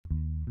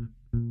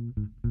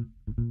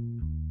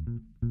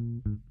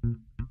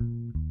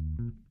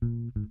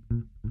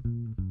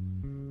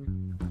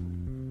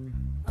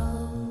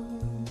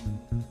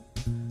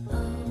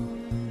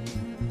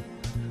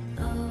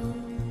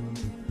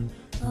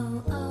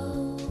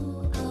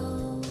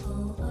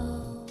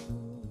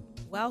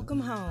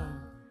Welcome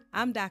home.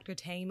 I'm Dr.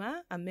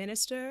 Thema, a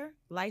minister,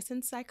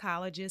 licensed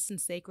psychologist,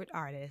 and sacred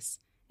artist,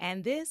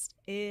 and this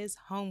is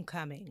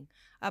Homecoming,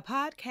 a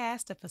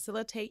podcast to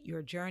facilitate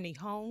your journey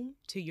home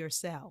to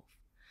yourself.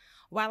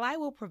 While I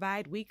will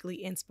provide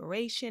weekly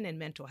inspiration and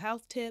mental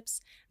health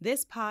tips,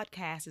 this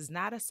podcast is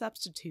not a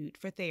substitute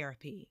for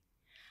therapy.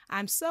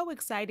 I'm so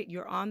excited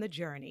you're on the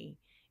journey.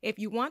 If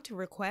you want to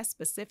request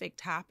specific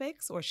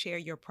topics or share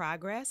your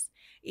progress,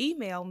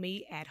 email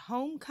me at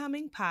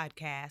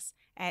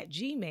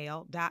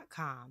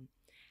homecomingpodcast@gmail.com.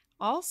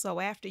 Also,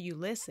 after you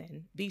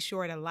listen, be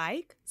sure to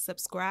like,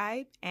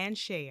 subscribe, and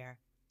share.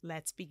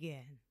 Let's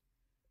begin.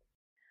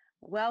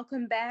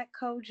 Welcome back,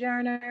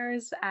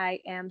 Sojourners.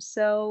 I am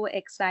so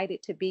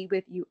excited to be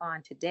with you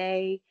on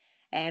today,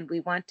 and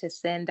we want to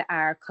send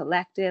our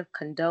collective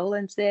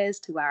condolences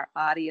to our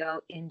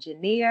audio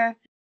engineer,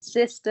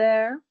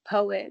 sister,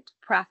 poet,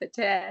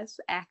 prophetess,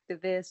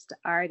 activist,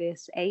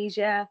 artist,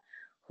 Asia,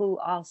 who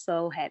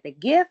also had the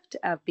gift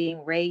of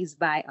being raised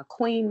by a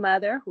queen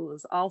mother who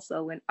is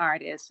also an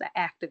artist, an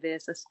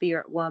activist, a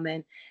spirit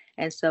woman.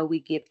 And so we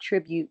give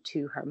tribute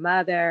to her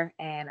mother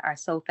and are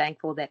so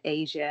thankful that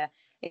Asia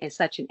is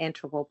such an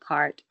integral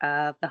part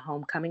of the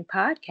Homecoming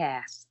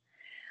podcast.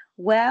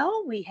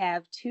 Well, we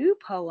have two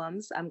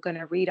poems I'm going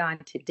to read on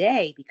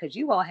today because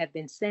you all have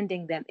been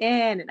sending them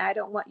in, and I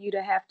don't want you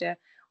to have to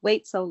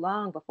wait so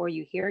long before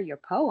you hear your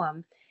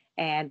poem.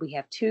 And we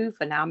have two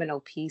phenomenal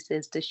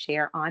pieces to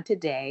share on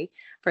today.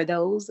 For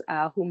those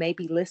who may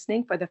be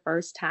listening for the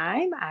first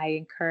time, I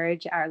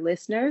encourage our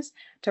listeners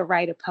to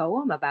write a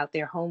poem about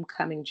their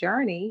homecoming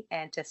journey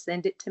and to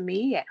send it to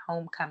me at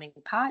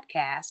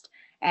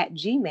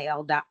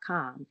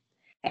homecomingpodcast@gmail.com.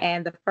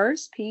 And the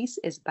first piece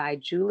is by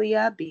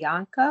Julia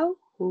Bianco,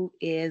 who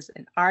is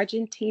an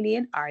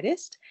Argentinian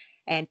artist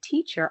and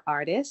teacher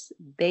artist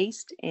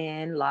based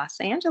in Los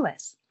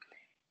Angeles.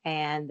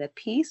 And the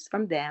piece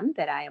from them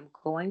that I am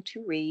going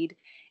to read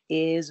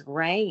is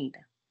Rain.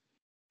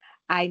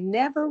 I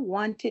never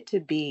wanted to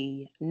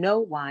be no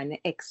one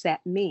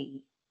except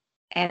me.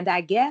 And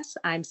I guess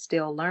I'm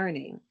still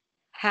learning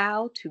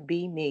how to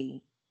be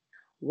me,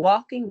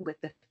 walking with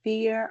the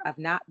fear of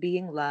not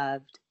being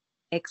loved,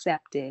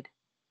 accepted,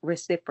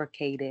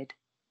 reciprocated,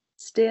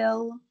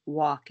 still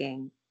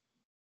walking.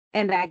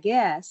 And I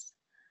guess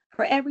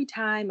for every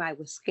time I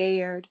was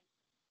scared,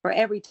 for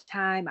every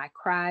time I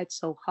cried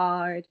so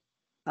hard,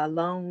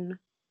 alone,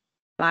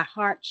 my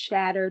heart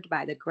shattered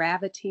by the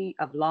gravity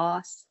of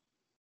loss,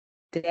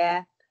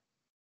 death,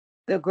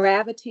 the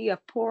gravity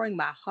of pouring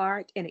my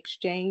heart in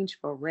exchange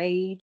for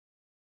rage,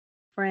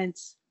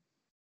 friends,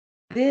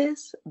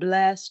 this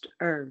blessed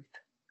earth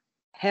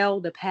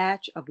held a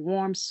patch of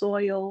warm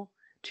soil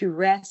to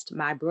rest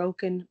my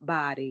broken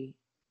body,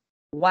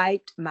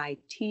 wiped my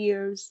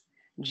tears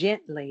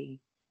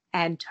gently,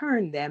 and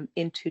turned them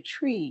into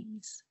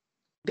trees,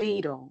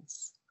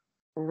 beetles,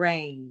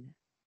 rain.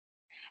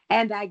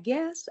 And I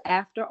guess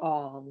after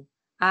all,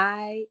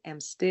 I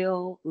am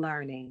still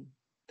learning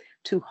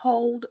to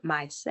hold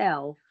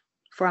myself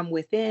from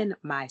within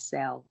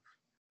myself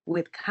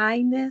with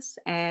kindness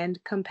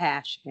and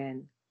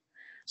compassion,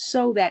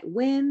 so that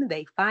when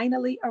they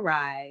finally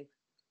arrive,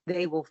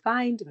 they will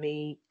find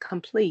me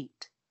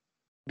complete,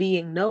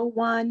 being no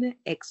one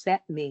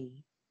except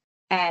me,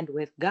 and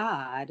with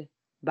God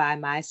by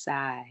my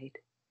side.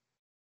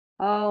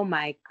 Oh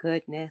my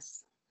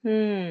goodness.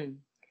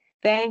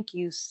 Thank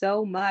you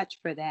so much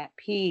for that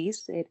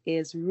piece. It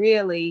is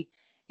really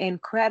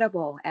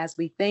incredible as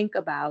we think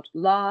about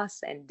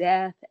loss and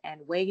death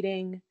and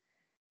waiting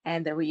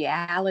and the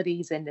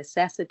realities and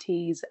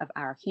necessities of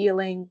our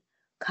healing,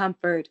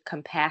 comfort,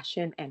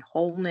 compassion, and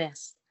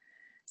wholeness.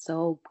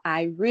 So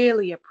I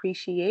really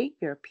appreciate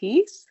your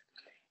piece.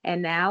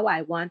 And now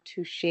I want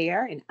to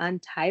share an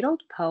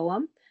untitled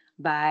poem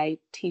by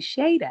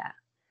Tishada.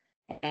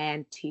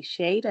 And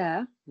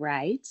Tishada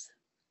writes,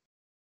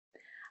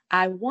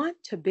 I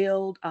want to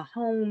build a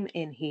home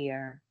in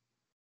here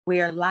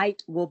where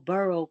light will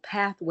burrow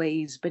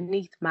pathways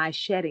beneath my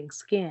shedding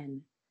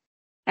skin,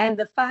 and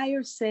the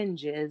fire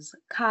singes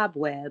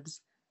cobwebs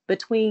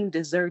between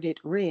deserted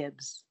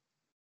ribs.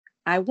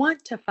 I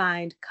want to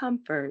find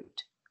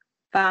comfort,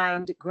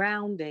 find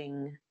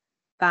grounding,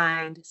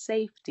 find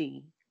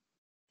safety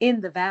in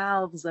the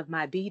valves of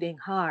my beating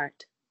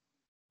heart,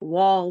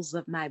 walls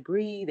of my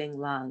breathing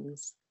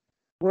lungs,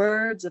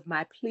 words of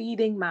my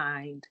pleading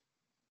mind.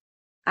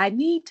 I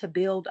need to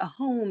build a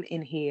home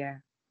in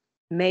here,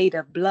 made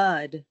of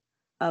blood,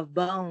 of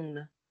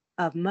bone,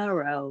 of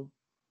marrow,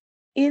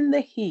 in the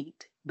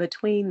heat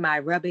between my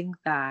rubbing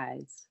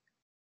thighs,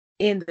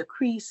 in the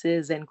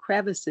creases and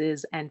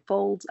crevices and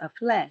folds of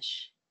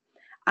flesh.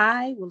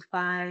 I will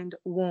find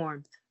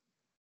warmth,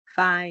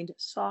 find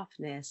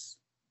softness,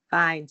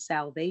 find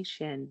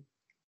salvation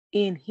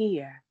in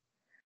here.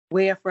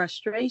 Where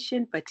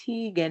frustration,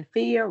 fatigue, and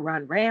fear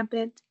run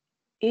rampant,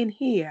 in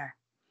here.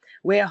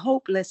 Where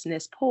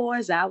hopelessness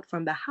pours out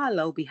from the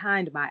hollow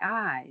behind my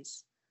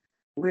eyes.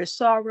 Where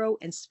sorrow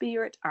and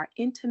spirit are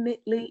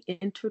intimately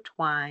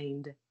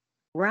intertwined.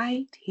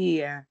 Right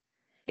here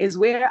is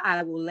where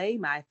I will lay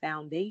my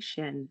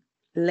foundation,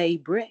 lay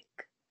brick,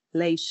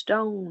 lay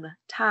stone,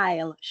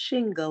 tile,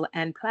 shingle,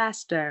 and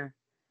plaster.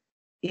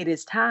 It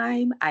is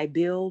time I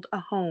build a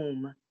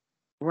home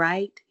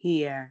right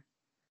here,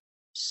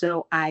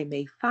 so I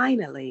may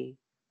finally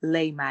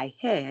lay my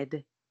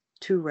head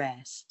to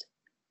rest.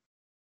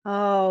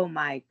 Oh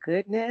my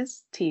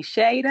goodness,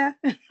 T-Shada.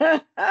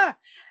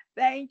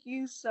 Thank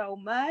you so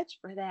much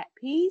for that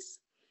piece,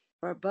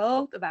 for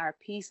both of our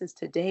pieces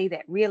today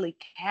that really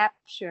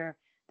capture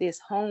this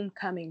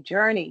homecoming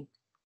journey.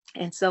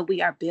 And so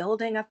we are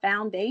building a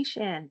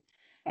foundation.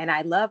 And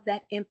I love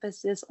that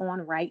emphasis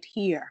on right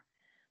here,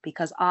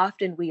 because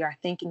often we are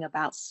thinking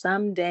about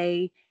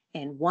someday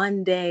and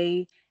one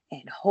day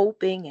and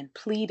hoping and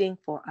pleading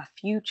for a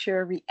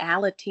future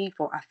reality,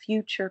 for a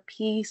future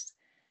peace.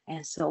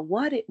 And so,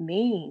 what it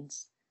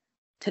means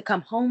to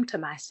come home to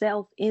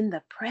myself in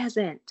the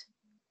present.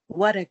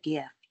 What a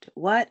gift.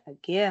 What a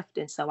gift.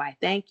 And so I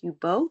thank you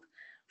both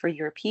for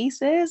your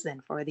pieces,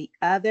 and for the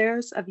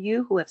others of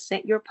you who have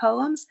sent your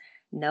poems.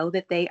 Know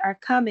that they are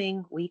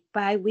coming week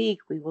by week.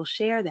 We will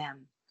share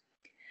them.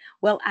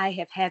 Well, I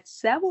have had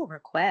several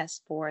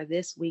requests for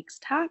this week's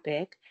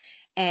topic,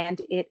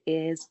 and it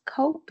is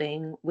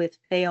coping with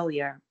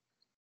failure.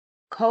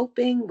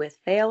 Coping with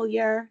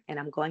failure, and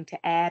I'm going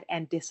to add,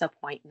 and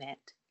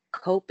disappointment.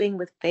 Coping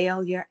with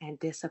failure and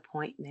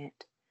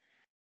disappointment.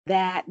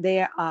 That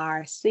there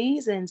are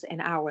seasons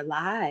in our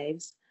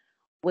lives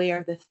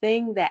where the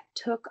thing that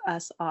took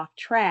us off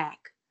track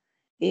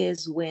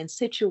is when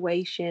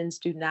situations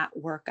do not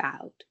work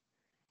out.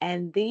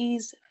 And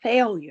these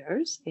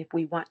failures, if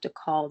we want to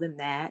call them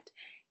that,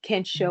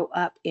 can show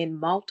up in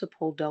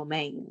multiple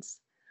domains.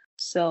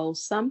 So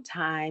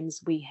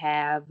sometimes we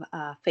have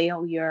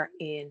failure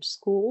in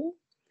school.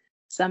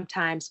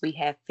 Sometimes we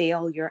have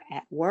failure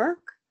at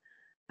work.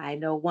 I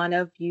know one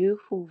of you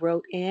who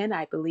wrote in,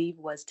 I believe,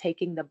 was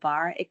taking the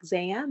bar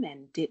exam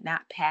and did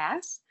not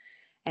pass.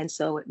 And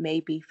so it may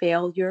be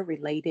failure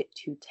related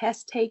to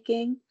test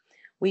taking.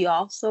 We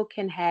also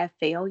can have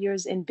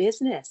failures in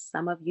business.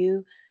 Some of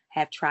you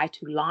have tried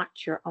to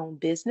launch your own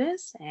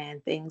business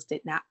and things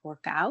did not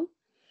work out.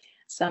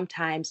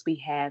 Sometimes we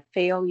have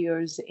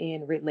failures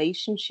in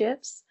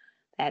relationships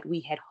that we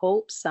had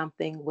hoped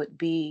something would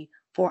be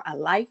for a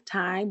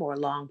lifetime or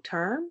long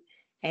term,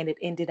 and it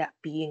ended up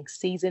being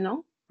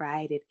seasonal,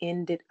 right? It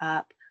ended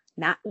up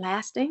not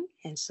lasting.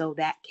 And so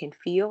that can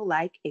feel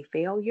like a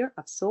failure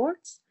of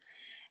sorts.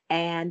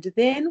 And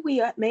then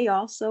we may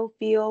also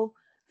feel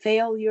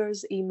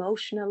failures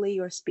emotionally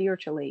or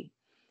spiritually.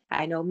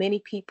 I know many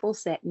people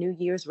set New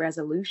Year's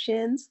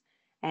resolutions,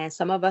 and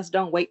some of us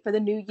don't wait for the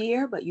new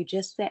year, but you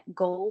just set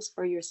goals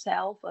for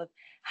yourself of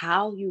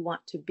how you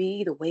want to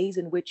be, the ways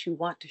in which you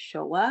want to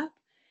show up.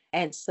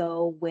 And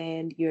so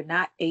when you're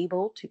not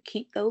able to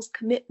keep those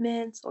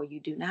commitments, or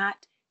you do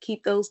not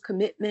keep those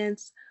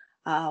commitments,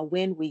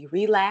 when we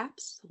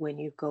relapse, when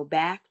you go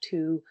back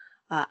to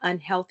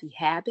unhealthy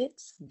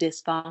habits,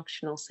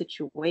 dysfunctional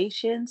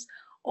situations,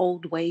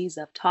 old ways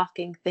of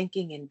talking,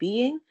 thinking, and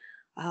being.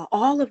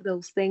 All of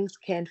those things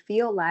can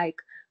feel like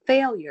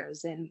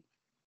failures. And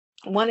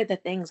one of the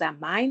things I'm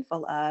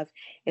mindful of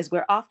is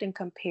we're often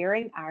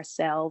comparing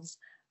ourselves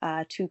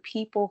to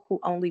people who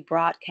only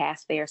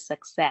broadcast their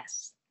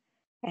success.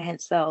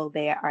 And so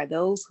there are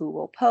those who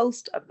will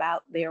post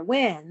about their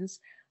wins,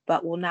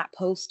 but will not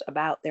post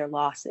about their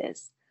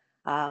losses.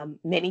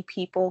 Many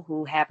people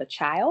who have a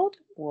child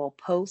will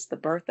post the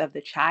birth of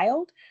the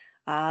child,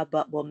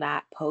 but will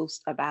not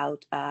post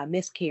about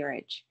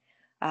miscarriage.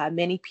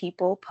 Many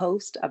people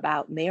post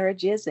about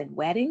marriages and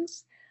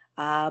weddings,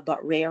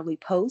 but rarely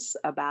post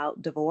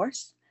about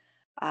divorce.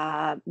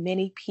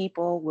 Many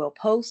people will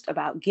post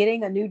about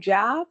getting a new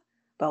job,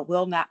 but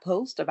will not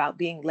post about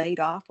being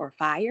laid off or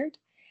fired.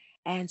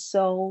 And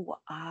so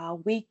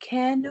we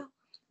can,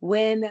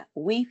 when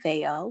we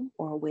fail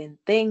or when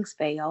things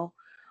fail,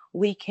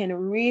 we can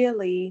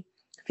really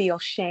feel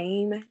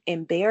shame,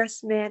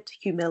 embarrassment,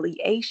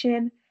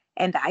 humiliation,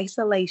 and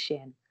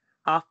isolation.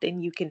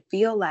 Often you can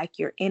feel like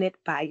you're in it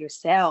by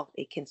yourself.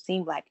 It can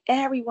seem like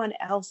everyone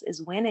else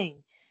is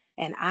winning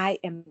and I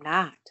am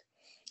not.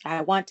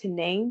 I want to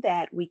name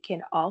that we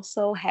can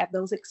also have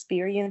those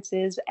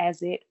experiences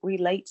as it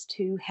relates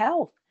to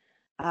health,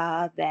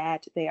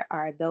 that there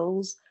are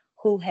those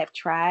who have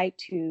tried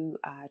to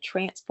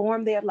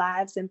transform their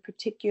lives in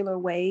particular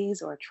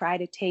ways or try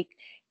to take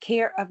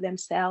care of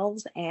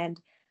themselves.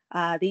 And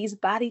these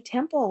body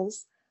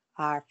temples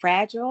are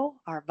fragile,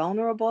 are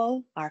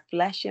vulnerable, are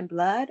flesh and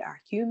blood,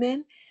 are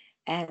human.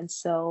 And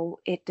so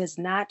it does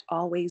not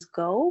always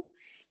go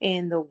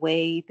in the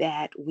way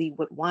that we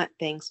would want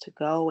things to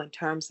go in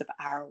terms of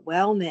our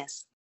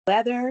wellness.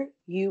 Whether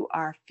you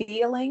are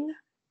feeling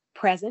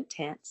present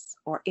tense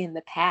or in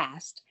the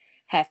past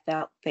have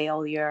felt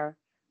failure,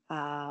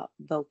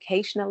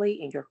 vocationally,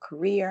 in your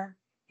career,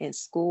 in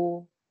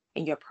school,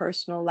 in your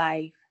personal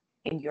life,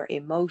 in your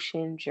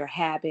emotions, your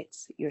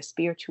habits, your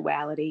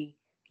spirituality,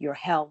 your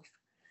health.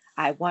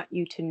 I want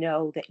you to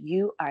know that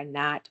you are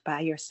not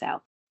by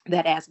yourself.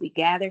 That as we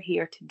gather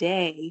here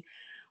today,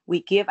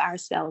 we give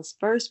ourselves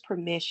first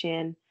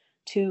permission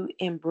to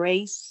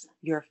embrace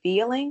your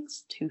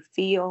feelings, to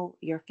feel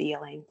your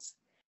feelings,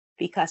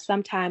 because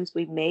sometimes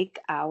we make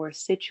our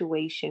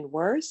situation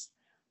worse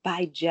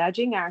by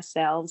judging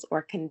ourselves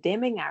or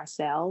condemning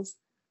ourselves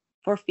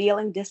for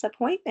feeling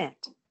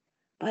disappointment.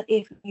 But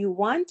if you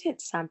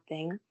wanted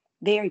something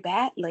very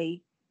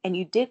badly and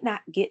you did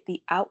not get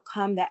the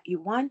outcome that you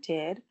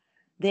wanted,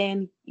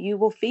 then you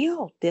will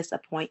feel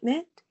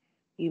disappointment.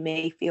 You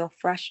may feel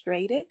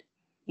frustrated.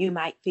 You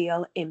might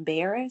feel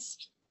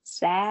embarrassed,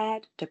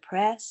 sad,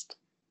 depressed,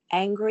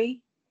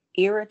 angry,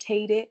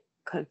 irritated,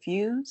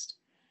 confused,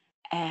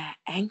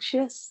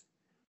 anxious.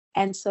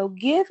 And so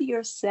give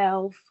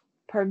yourself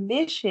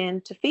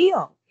permission to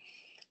feel.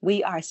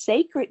 We are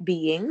sacred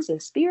beings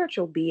and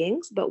spiritual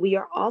beings, but we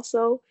are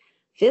also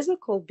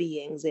physical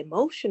beings,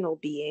 emotional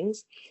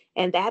beings.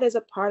 And that is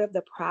a part of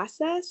the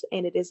process.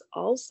 And it is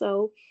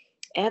also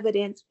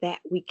evidence that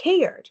we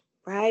cared,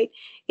 right?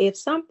 If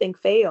something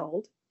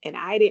failed and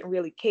I didn't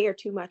really care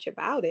too much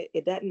about it,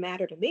 it doesn't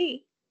matter to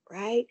me,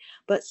 right?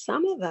 But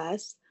some of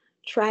us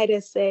try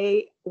to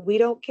say we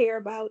don't care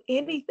about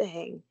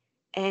anything,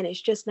 and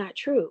it's just not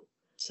true.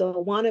 So,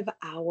 one of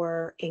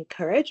our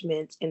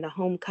encouragements in the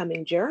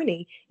homecoming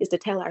journey is to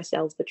tell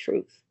ourselves the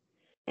truth.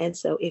 And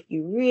so, if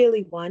you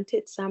really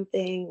wanted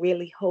something,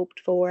 really hoped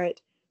for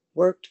it,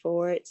 worked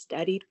for it,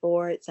 studied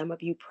for it, some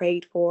of you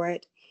prayed for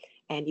it,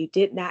 and you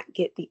did not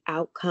get the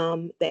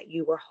outcome that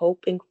you were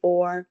hoping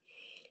for,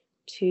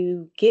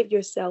 to give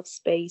yourself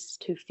space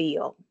to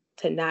feel,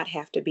 to not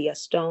have to be a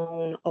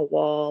stone, a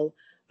wall,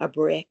 a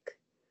brick.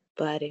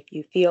 But if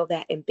you feel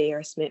that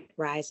embarrassment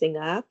rising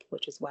up,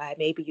 which is why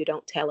maybe you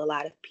don't tell a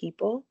lot of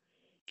people,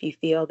 if you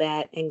feel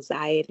that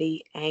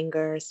anxiety,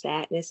 anger,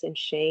 sadness, and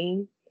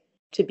shame,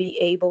 to be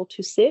able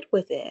to sit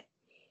with it.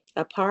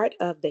 A part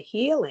of the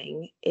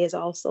healing is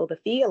also the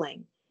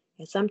feeling.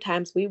 And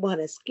sometimes we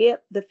want to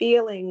skip the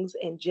feelings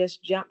and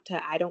just jump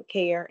to, I don't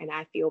care and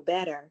I feel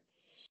better.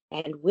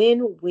 And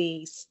when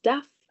we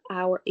stuff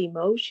our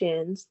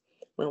emotions,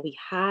 when we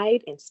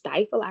hide and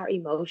stifle our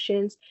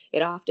emotions,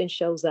 it often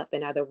shows up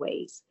in other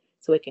ways.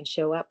 So it can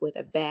show up with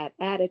a bad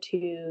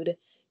attitude.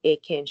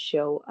 It can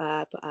show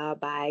up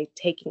by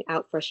taking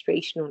out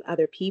frustration on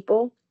other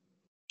people.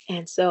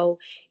 And so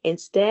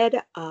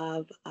instead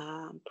of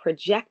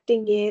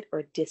projecting it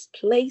or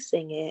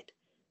displacing it,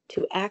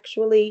 to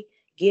actually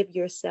give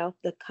yourself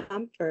the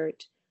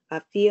comfort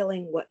of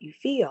feeling what you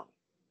feel.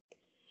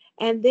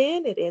 And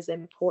then it is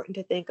important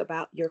to think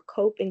about your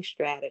coping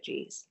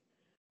strategies.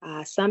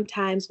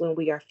 Sometimes when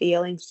we are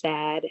feeling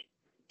sad,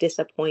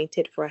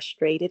 disappointed,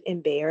 frustrated,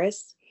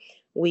 embarrassed,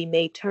 we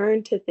may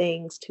turn to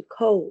things to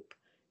cope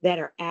that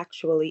are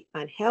actually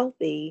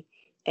unhealthy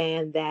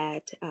and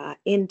that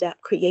end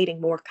up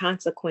creating more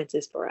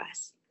consequences for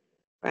us,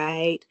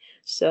 right?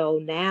 So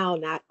now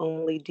not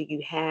only do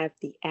you have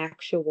the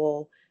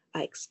actual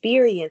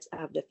experience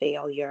of the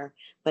failure,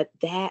 but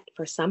that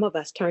for some of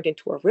us turned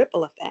into a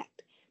ripple effect,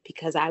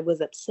 because I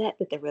was upset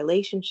that the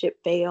relationship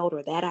failed,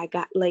 or that I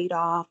got laid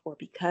off, or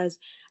because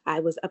I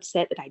was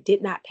upset that I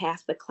did not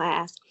pass the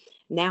class.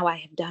 Now I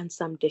have done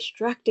some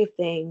destructive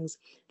things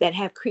that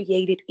have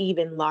created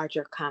even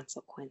larger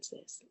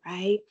consequences,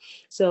 right?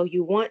 So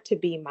you want to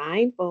be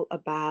mindful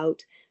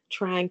about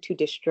trying to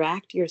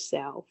distract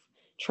yourself,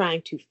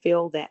 trying to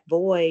fill that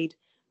void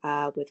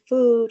with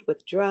food,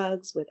 with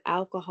drugs, with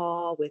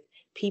alcohol, with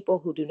people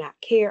who do not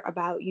care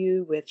about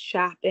you, with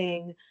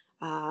shopping,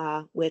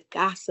 with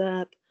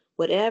gossip,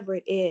 whatever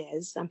it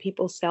is. Some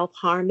people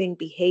self-harming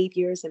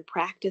behaviors and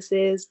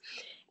practices,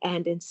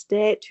 and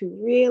instead to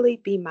really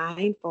be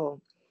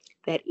mindful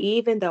that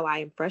even though I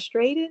am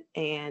frustrated,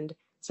 and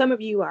some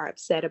of you are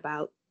upset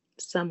about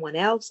someone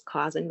else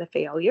causing the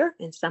failure,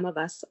 and some of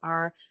us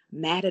are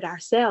mad at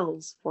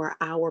ourselves for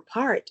our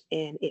part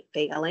in it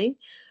failing,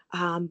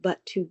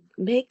 but to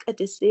make a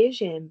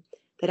decision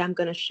that I'm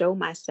going to show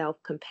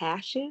myself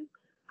compassion,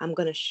 I'm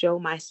going to show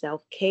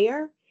myself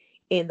care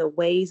in the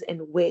ways in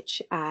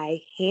which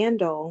I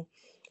handle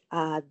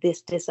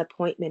this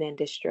disappointment and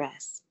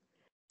distress.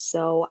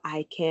 So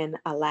I can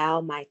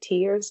allow my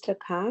tears to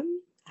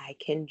come. I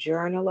can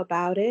journal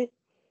about it.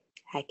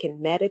 I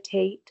can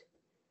meditate.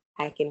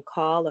 I can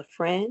call a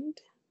friend.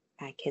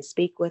 I can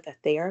speak with a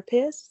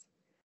therapist.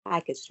 I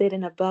could sit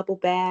in a bubble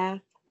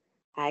bath.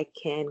 I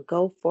can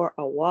go for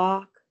a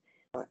walk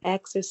or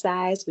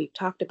exercise. We've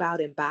talked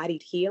about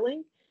embodied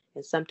healing,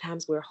 and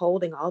sometimes we're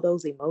holding all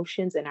those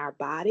emotions in our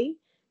body.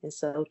 And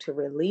so to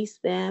release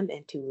them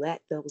and to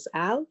let those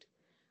out,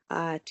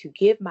 to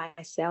give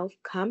myself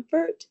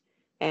comfort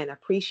and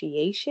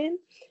appreciation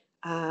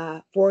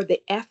for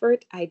the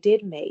effort I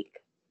did make,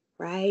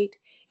 right?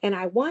 And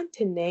I want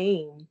to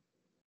name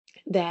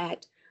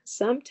that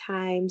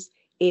sometimes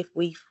if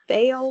we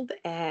failed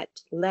at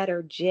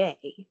letter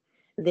J,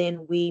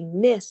 then we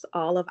miss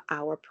all of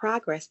our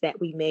progress that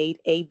we made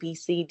A, B,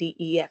 C, D,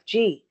 E, F,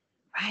 G,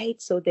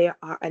 right? So there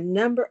are a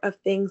number of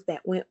things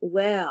that went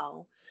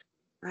well,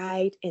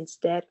 right?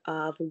 Instead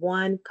of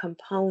one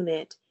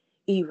component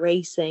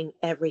erasing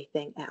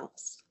everything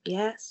else.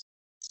 Yes?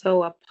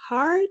 So a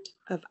part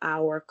of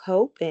our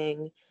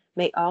coping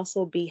may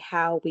also be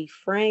how we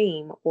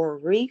frame or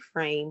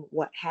reframe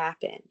what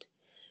happened.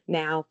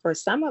 Now, for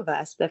some of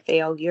us, the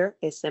failure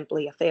is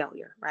simply a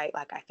failure, right?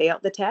 Like I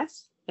failed the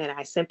test and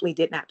I simply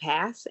did not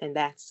pass, and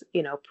that's,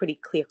 pretty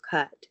clear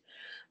cut.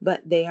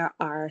 But there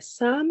are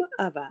some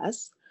of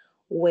us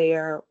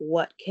where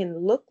what can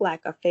look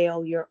like a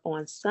failure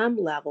on some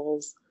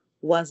levels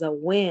was a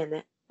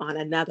win on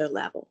another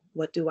level.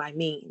 What do I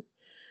mean?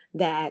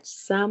 That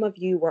some of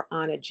you were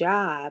on a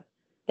job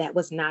that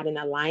was not in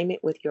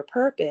alignment with your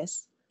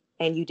purpose,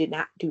 and you did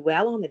not do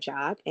well on the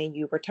job and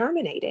you were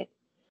terminated.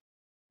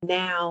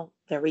 Now,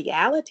 the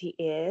reality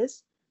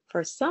is,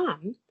 for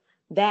some,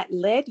 that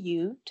led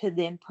you to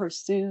then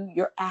pursue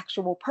your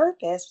actual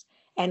purpose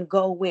and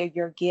go where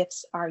your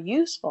gifts are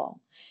useful.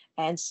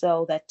 And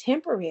so the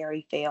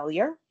temporary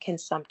failure can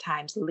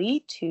sometimes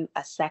lead to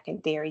a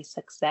secondary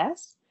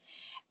success.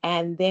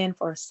 And then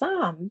for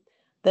some,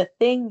 the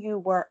thing you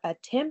were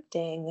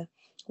attempting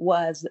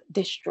was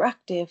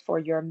destructive for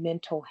your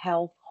mental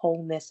health,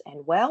 wholeness,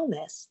 and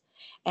wellness.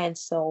 And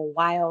so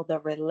while the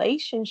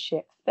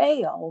relationship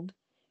failed,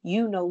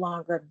 you no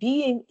longer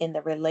being in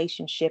the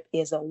relationship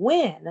is a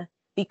win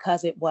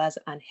because it was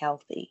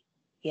unhealthy.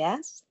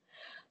 Yes?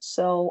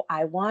 So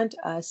I want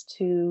us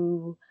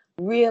to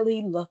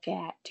really look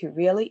at, to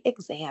really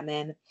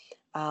examine,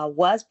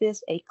 was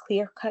this a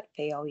clear-cut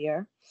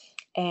failure?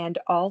 And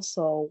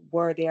also,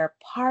 were there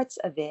parts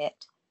of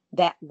it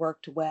that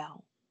worked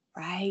well,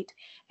 right?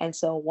 And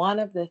so, one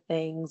of the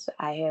things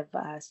I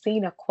have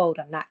seen a quote,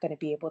 I'm not going to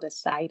be able to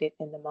cite it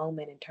in the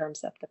moment in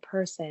terms of the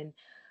person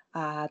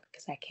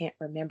because I can't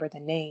remember the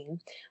name,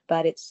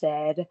 but it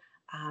said,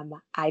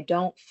 I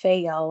don't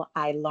fail,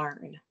 I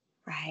learn,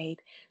 right?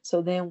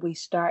 So then we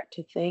start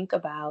to think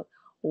about,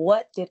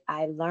 what did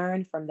I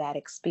learn from that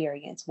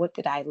experience? What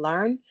did I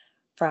learn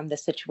from the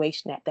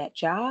situation at that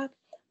job?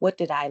 What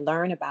did I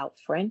learn about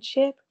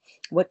friendship?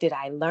 What did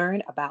I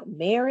learn about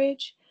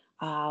marriage?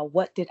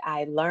 What did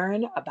I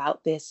learn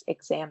about this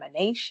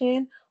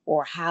examination,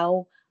 or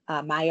how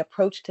my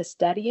approach to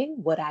studying,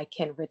 what I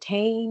can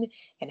retain,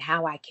 and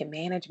how I can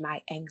manage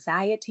my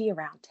anxiety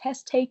around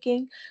test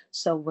taking?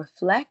 So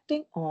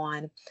reflecting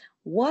on,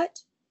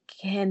 what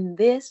can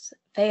this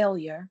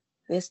failure,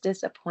 this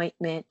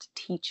disappointment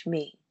teach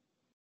me?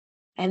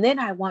 And then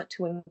I want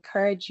to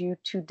encourage you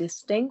to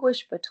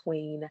distinguish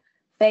between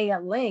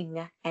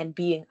failing and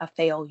being a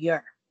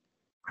failure,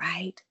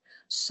 right?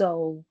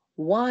 So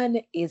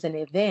one is an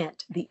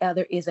event, the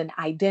other is an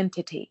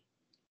identity.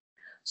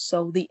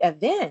 So the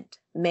event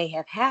may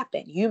have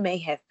happened. You may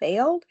have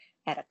failed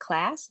at a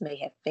class, may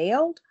have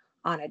failed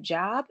on a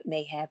job,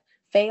 may have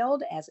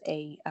failed as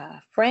a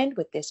friend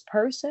with this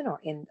person or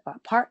in a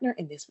partner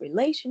in this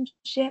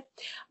relationship.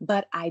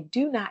 But I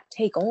do not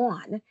take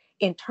on,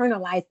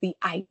 internalize the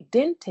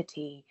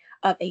identity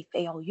of a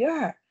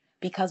failure.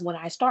 Because when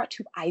I start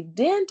to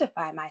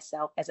identify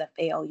myself as a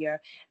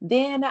failure,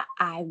 then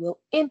I will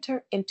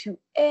enter into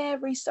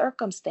every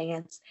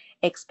circumstance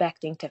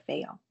expecting to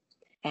fail.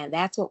 And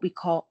that's what we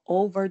call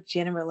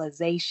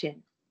overgeneralization,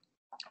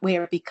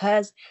 where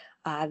because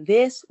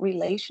this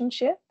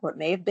relationship, or it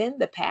may have been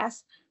the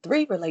past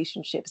 3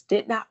 relationships,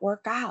 did not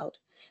work out,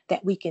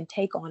 that we can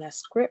take on a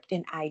script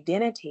and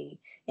identity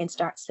and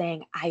start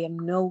saying, I am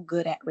no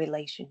good at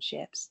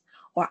relationships,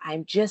 or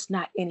I'm just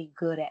not any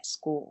good at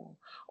school,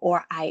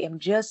 or I am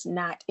just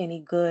not any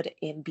good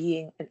in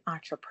being an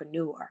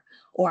entrepreneur,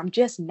 or I'm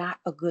just not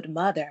a good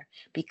mother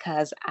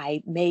because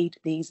I made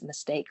these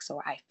mistakes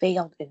or I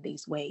failed in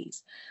these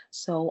ways.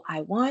 So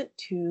I want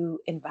to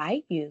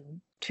invite you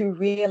to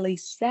really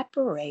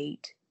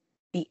separate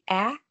the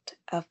act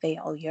of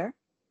failure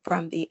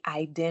from the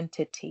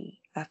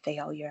identity of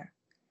failure,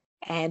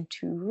 and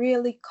to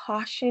really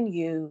caution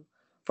you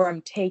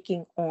from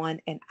taking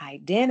on an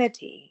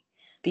identity,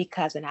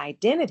 because an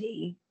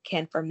identity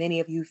can, for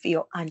many of you,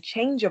 feel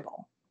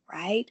unchangeable,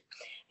 right?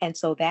 And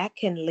so that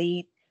can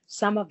lead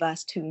some of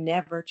us to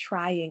never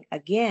trying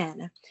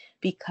again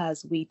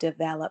because we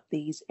develop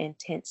these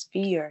intense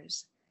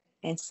fears.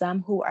 And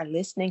some who are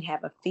listening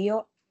have a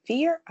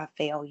fear of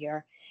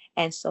failure,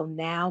 and so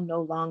now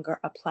no longer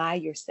apply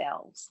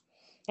yourselves.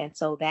 And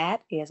so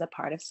that is a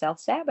part of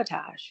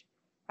self-sabotage,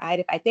 right?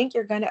 If I think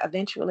you're going to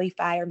eventually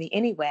fire me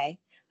anyway,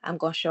 I'm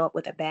going to show up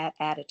with a bad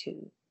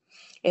attitude.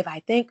 If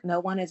I think no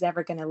one is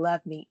ever going to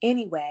love me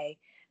anyway,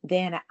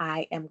 then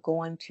I am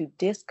going to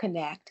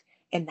disconnect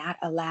and not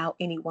allow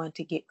anyone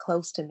to get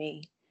close to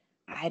me,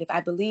 right? If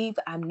I believe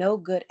I'm no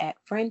good at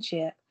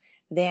friendship,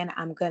 then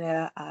I'm going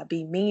to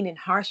be mean and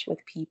harsh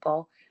with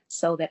people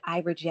so that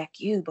I reject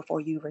you before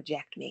you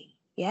reject me.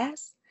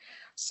 Yes?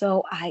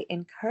 So I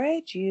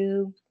encourage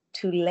you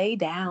to lay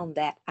down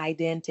that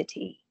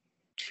identity,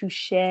 to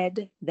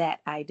shed that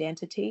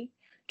identity,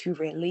 to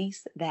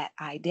release that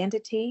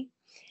identity,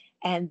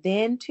 and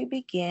then to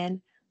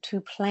begin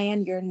to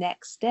plan your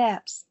next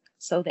steps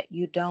so that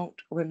you don't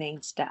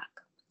remain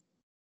stuck.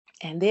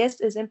 And this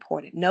is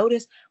important.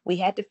 Notice we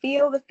had to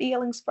feel the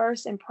feelings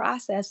first and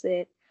process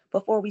it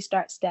before we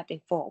start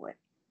stepping forward.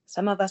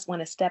 Some of us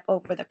want to step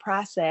over the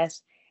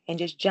process and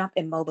just jump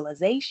in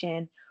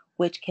mobilization,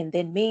 which can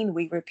then mean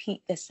we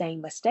repeat the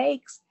same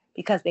mistakes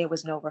because there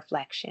was no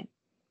reflection,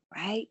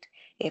 right?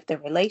 If the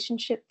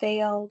relationship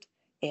failed,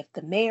 if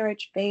the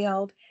marriage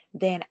failed,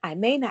 then I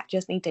may not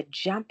just need to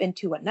jump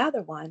into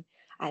another one.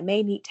 I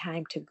may need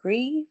time to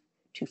grieve,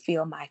 to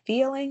feel my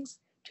feelings,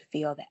 to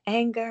feel the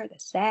anger, the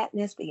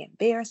sadness, the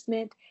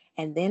embarrassment,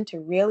 and then to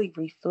really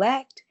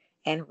reflect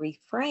and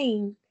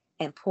reframe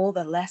and pull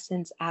the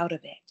lessons out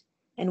of it.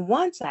 And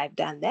once I've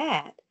done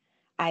that,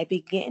 I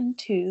begin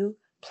to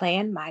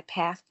plan my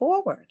path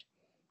forward,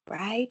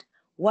 right?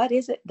 What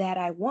is it that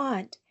I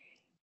want?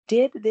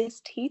 Did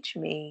this teach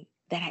me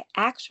that I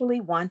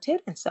actually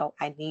wanted? And so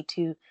I need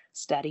to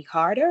study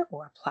harder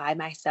or apply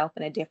myself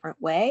in a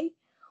different way?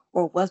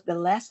 Or was the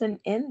lesson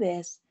in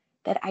this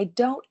that I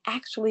don't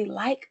actually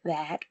like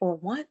that or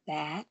want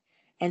that?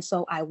 And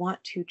so I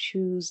want to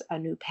choose a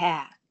new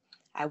path.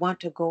 I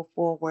want to go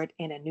forward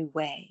in a new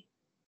way.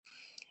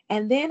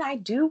 And then I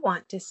do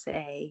want to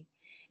say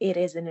it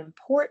is an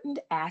important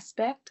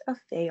aspect of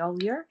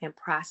failure and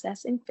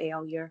processing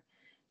failure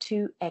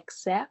to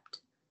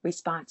accept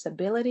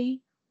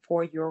responsibility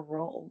for your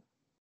role,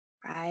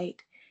 right?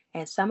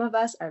 And some of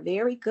us are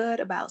very good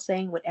about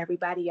saying what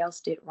everybody else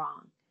did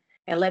wrong.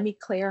 And let me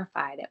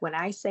clarify that when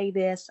I say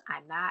this,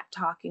 I'm not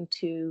talking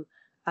to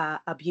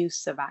abuse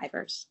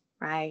survivors,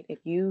 right? If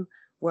you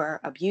were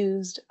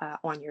abused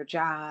on your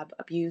job,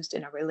 abused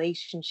in a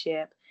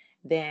relationship,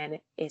 then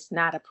it's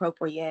not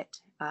appropriate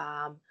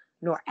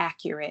nor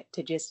accurate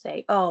to just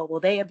say, oh, well,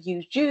 they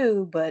abused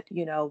you, but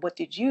what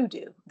did you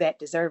do that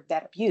deserved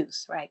that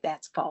abuse, right?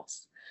 That's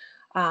false.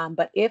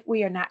 But if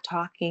we are not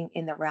talking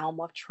in the realm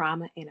of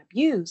trauma and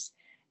abuse,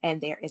 and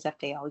there is a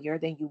failure,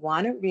 then you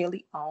want to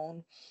really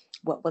own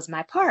what was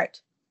my part,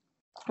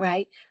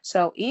 right?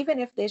 So even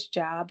if this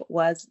job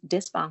was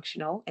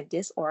dysfunctional and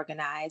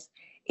disorganized,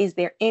 is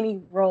there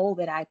any role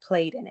that I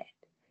played in it?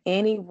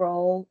 Any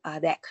role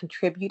that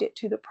contributed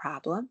to the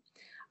problem?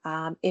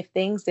 If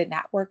things did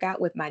not work out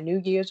with my New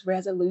Year's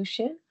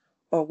resolution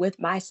or with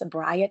my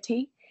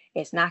sobriety,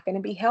 it's not going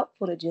to be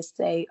helpful to just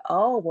say,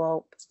 oh,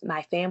 well,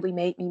 my family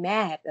made me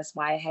mad. That's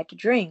why I had to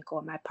drink.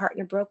 Or my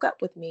partner broke up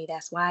with me.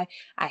 That's why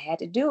I had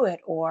to do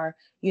it. Or,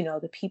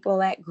 the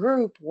people at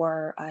group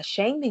were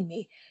shaming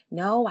me.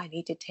 No, I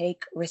need to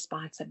take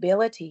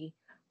responsibility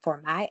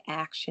for my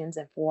actions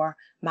and for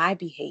my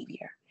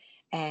behavior.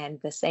 And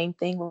the same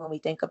thing when we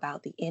think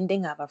about the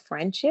ending of a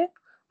friendship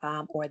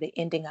or the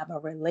ending of a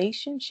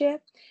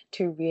relationship,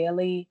 to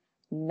really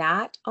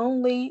not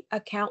only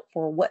account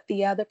for what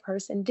the other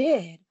person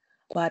did,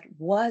 but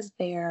was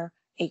there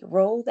a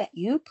role that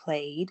you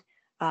played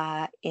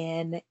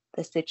in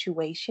the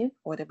situation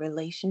or the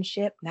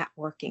relationship not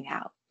working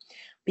out?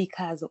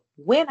 Because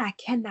when I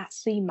cannot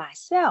see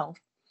myself,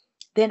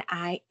 then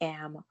I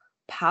am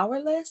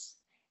powerless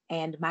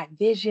and my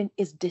vision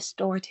is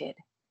distorted.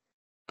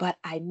 But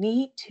I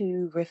need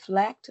to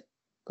reflect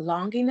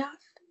long enough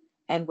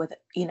and with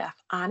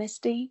enough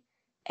honesty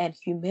and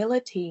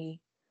humility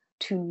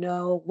to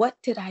know, what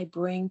did I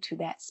bring to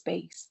that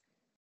space?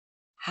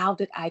 How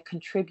did I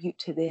contribute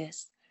to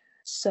this?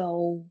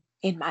 So,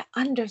 in my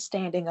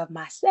understanding of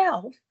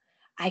myself,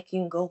 I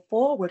can go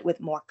forward with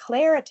more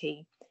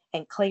clarity,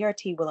 and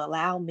clarity will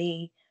allow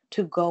me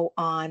to go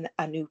on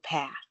a new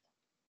path.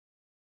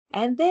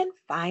 And then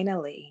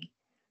finally,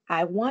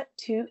 I want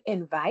to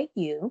invite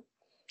you,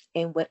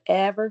 in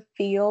whatever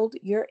field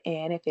you're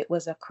in, if it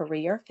was a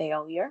career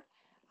failure,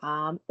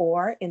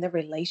 or in the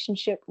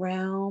relationship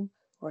realm,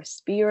 or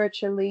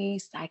spiritually,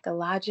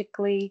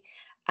 psychologically,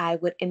 I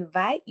would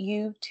invite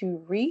you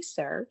to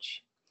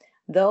research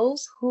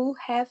those who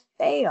have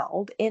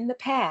failed in the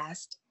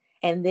past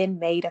and then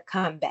made a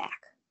comeback.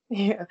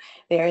 There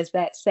is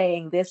that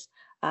saying, this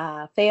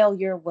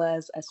failure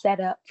was a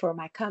setup for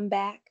my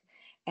comeback.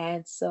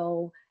 And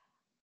so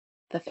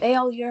the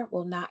failure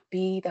will not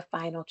be the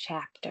final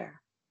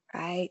chapter,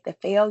 right? The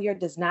failure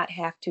does not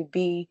have to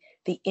be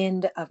the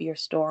end of your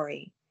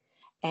story.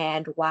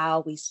 And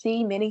while we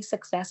see many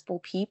successful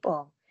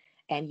people,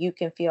 and you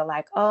can feel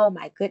like, oh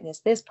my goodness,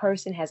 this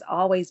person has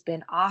always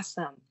been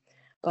awesome.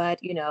 But,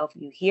 if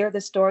you hear the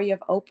story of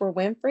Oprah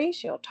Winfrey,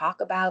 she'll talk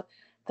about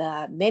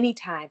the many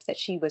times that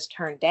she was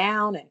turned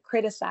down and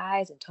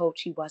criticized and told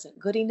she wasn't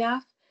good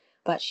enough,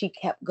 but she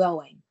kept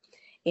going.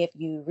 If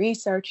you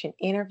research and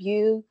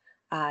interview,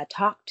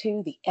 talk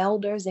to the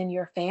elders in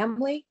your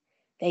family,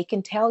 they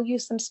can tell you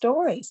some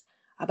stories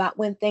about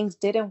when things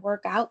didn't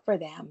work out for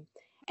them.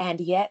 And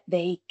yet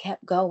they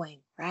kept going,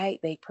 right?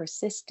 They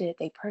persisted,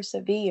 they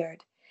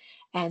persevered.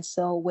 And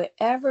so,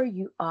 wherever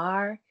you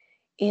are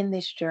in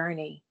this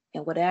journey,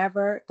 and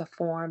whatever the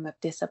form of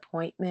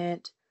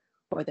disappointment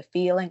or the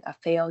feeling of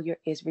failure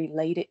is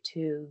related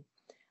to,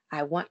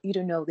 I want you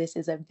to know this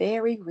is a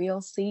very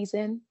real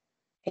season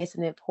It's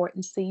an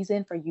important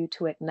season for you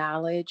to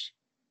acknowledge,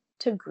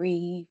 to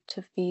grieve,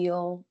 to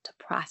feel, to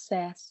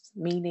process,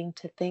 meaning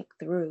to think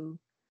through.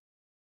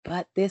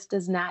 But this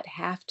does not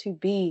have to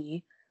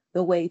be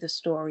the way the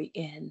story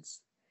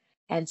ends.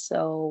 And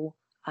so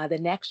the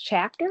next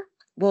chapter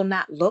will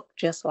not look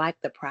just like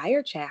the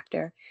prior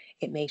chapter.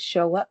 It may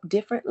show up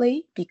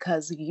differently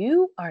because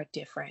you are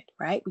different,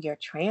 right? We are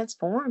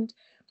transformed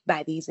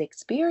by these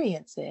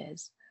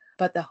experiences.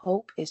 But the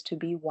hope is to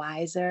be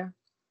wiser,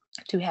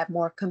 to have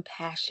more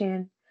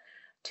compassion,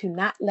 to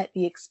not let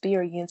the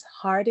experience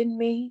harden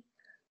me,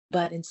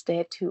 but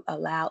instead to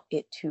allow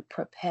it to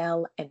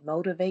propel and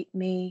motivate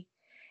me,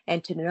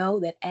 and to know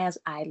that as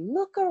I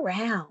look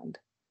around,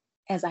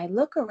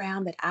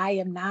 that I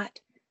am not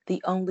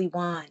the only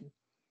one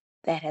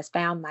that has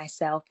found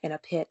myself in a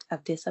pit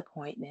of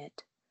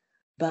disappointment,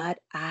 but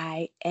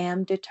I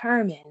am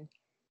determined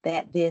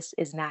that this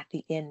is not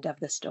the end of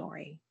the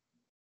story.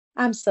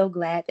 I'm so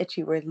glad that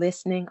you were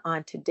listening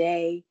on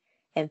today,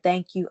 and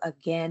thank you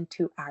again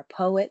to our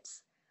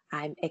poets.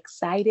 I'm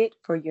excited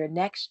for your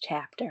next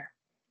chapter.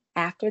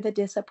 After the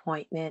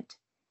disappointment,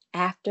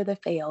 after the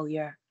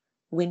failure,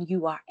 when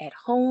you are at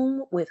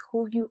home with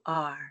who you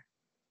are,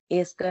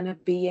 it's going to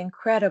be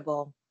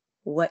incredible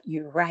what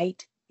you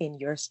write in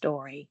your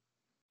story.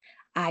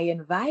 I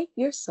invite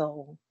your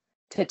soul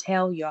to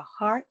tell your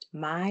heart,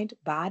 mind,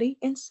 body,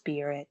 and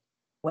spirit,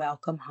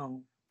 welcome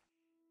home.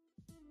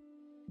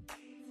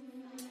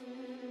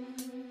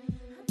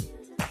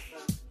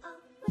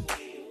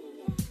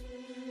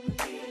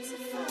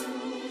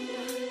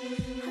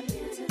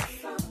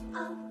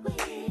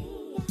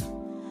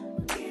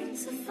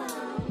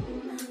 Beautiful.